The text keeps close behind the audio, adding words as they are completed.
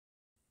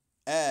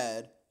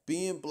Add,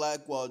 being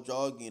black while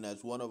jogging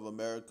as one of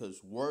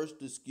America's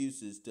worst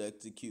excuses to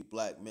execute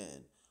black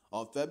men.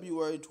 On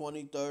February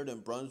 23rd in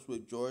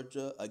Brunswick,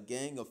 Georgia, a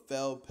gang of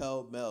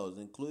pale males,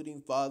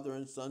 including father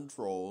and son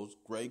trolls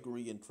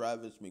Gregory and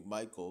Travis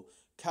McMichael,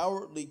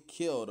 cowardly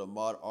killed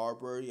Ahmaud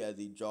Arbery as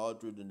he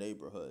jogged through the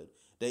neighborhood.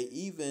 They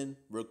even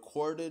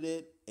recorded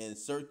it and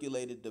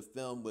circulated the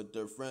film with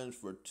their friends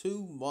for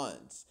 2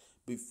 months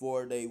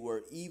before they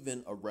were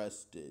even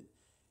arrested.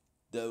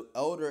 The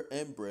elder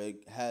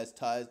inbred has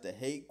ties to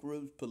hate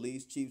groups,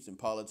 police chiefs, and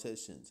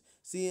politicians.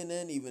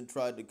 CNN even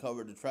tried to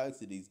cover the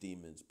tracks of these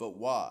demons. But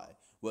why?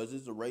 Was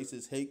this a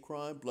racist hate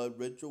crime, blood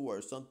ritual,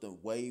 or something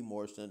way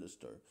more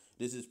sinister?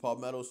 This is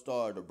Palmetto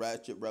Star, the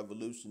ratchet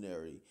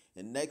revolutionary.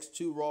 And next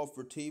to Raw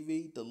for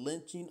TV, the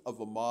lynching of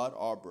Ahmaud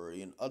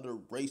Arbery and other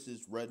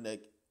racist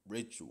redneck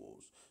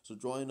rituals. So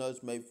join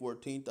us May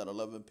 14th at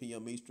 11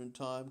 p.m. Eastern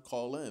Time.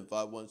 Call in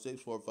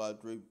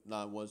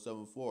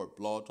 516-453-9174,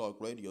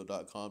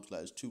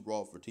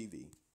 blogtalkradio.com/2raw for TV.